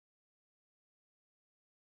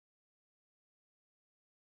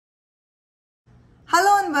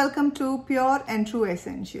Hello and welcome to Pure and True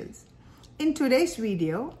Essentials. In today's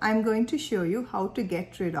video, I'm going to show you how to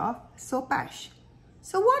get rid of soap ash.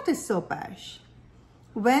 So what is soap ash?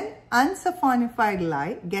 When unsaphonified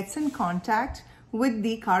lye gets in contact with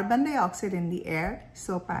the carbon dioxide in the air,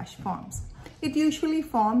 soap ash forms. It usually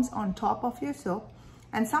forms on top of your soap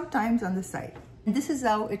and sometimes on the side. This is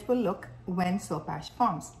how it will look when soap ash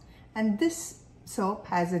forms. And this soap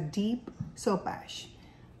has a deep soap ash.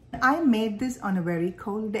 I made this on a very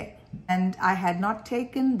cold day and I had not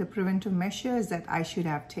taken the preventive measures that I should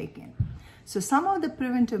have taken. So some of the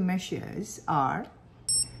preventive measures are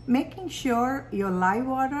making sure your lye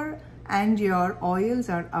water and your oils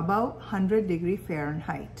are above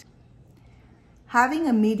 100°F. Having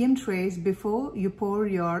a medium trace before you pour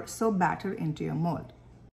your soap batter into your mold.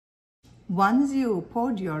 Once you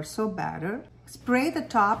poured your soap batter, spray the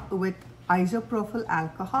top with isopropyl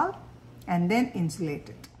alcohol and then insulate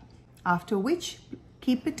it. After which,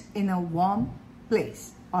 keep it in a warm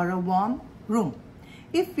place or a warm room.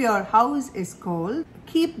 If your house is cold,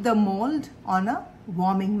 keep the mold on a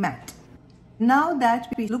warming mat. Now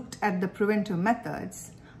that we looked at the preventive methods,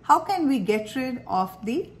 how can we get rid of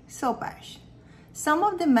the soap ash? Some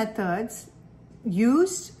of the methods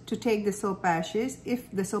used to take the soap ashes, if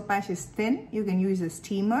the soap ash is thin, you can use a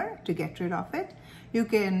steamer to get rid of it. You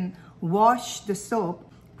can wash the soap.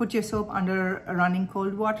 Put your soap under running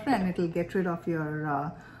cold water and it will get rid of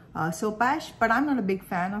your soap ash. But I'm not a big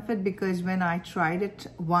fan of it because when I tried it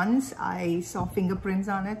once, I saw fingerprints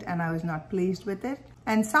on it and I was not pleased with it.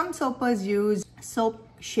 And some soapers use soap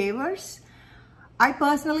shavers. I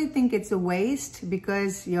personally think it's a waste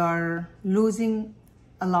because you're losing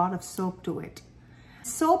a lot of soap to it.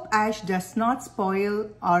 Soap ash does not spoil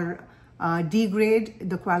or degrade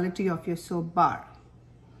the quality of your soap bar.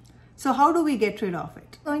 So how do we get rid of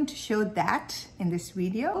it? I'm going to show that in this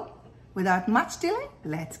video. Without much delay,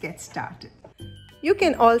 let's get started. You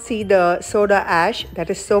can all see the soda ash, that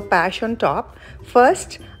is soap ash on top.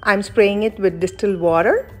 First, I'm spraying it with distilled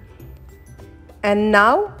water. And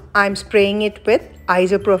now I'm spraying it with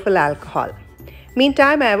isopropyl alcohol.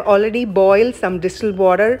 Meantime, I have already boiled some distilled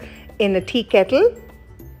water in a tea kettle.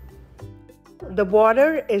 The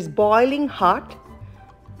water is boiling hot.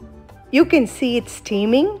 You can see it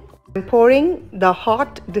steaming. I'm pouring the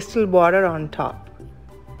hot distilled water on top.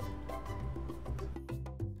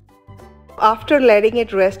 After letting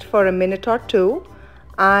it rest for a minute or two,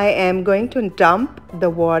 I am going to dump the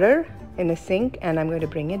water in a sink and I'm going to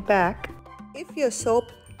bring it back. If your soap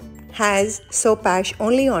has soap ash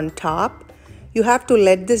only on top, you have to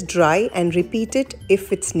let this dry and repeat it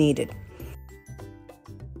if it's needed.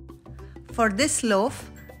 For this loaf,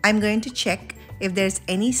 I'm going to check if there's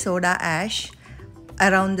any soda ash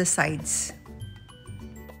around the sides.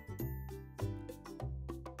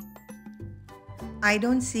 I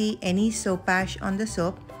don't see any soap ash on the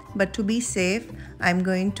soap, but to be safe, I'm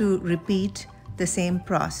going to repeat the same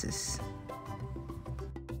process.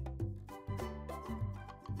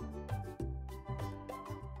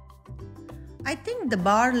 I think the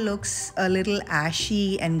bar looks a little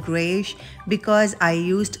ashy and grayish because I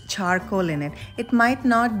used charcoal in it. It might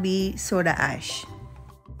not be soda ash.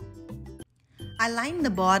 I line the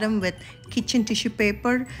bottom with kitchen tissue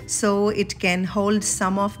paper so it can hold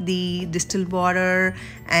some of the distilled water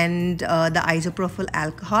and the isopropyl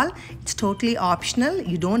alcohol. It's totally optional.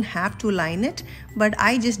 You don't have to line it, but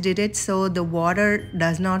I just did it so the water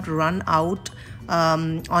does not run out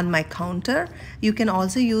on my counter. You can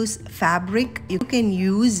also use fabric. You can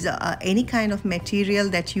use any kind of material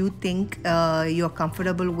that you think you're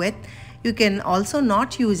comfortable with. You can also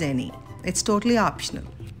not use any. It's totally optional.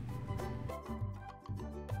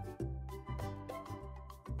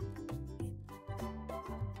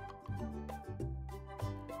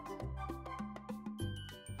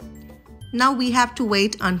 Now we have to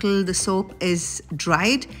wait until the soap is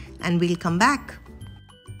dried and we'll come back.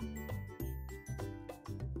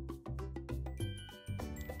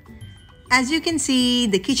 As you can see,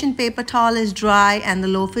 the kitchen paper towel is dry and the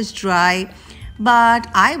loaf is dry, but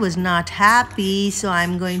I was not happy, so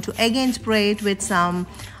I'm going to again spray it with some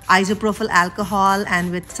isopropyl alcohol and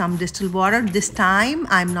with some distilled water. This time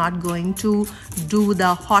I'm not going to do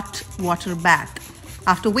the hot water bath.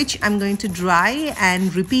 After which I'm going to dry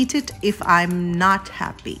and repeat it if I'm not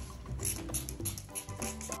happy.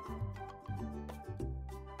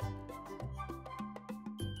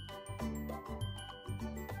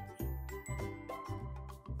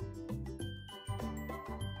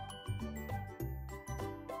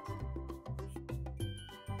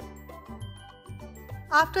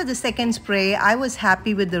 After the second spray, I was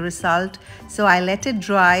happy with the result, so I let it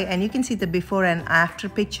dry, and you can see the before and after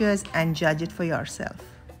pictures and judge it for yourself.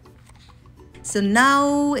 So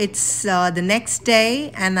now it's the next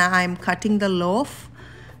day and I'm cutting the loaf.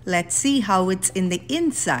 Let's see how it's in the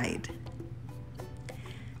inside.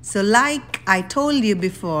 So like I told you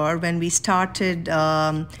before when we started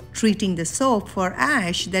treating the soap for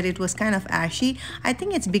ash that it was kind of ashy. I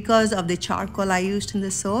think it's because of the charcoal I used in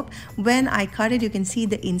the soap. When I cut it, you can see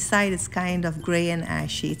the inside is kind of gray and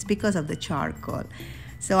ashy. It's because of the charcoal.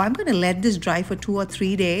 So I'm going to let this dry for 2 or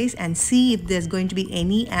 3 days and see if there's going to be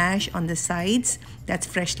any ash on the sides that's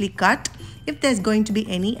freshly cut. If there's going to be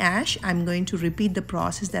any ash, I'm going to repeat the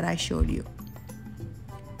process that I showed you.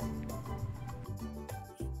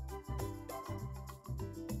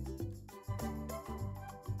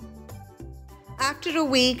 After a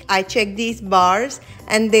week, I checked these bars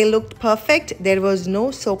and they looked perfect. There was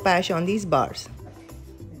no soap ash on these bars.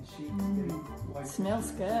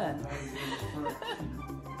 Smells good.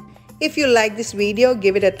 If you like this video,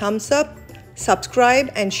 give it a thumbs up,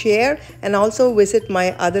 subscribe and share, and also visit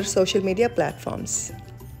my other social media platforms.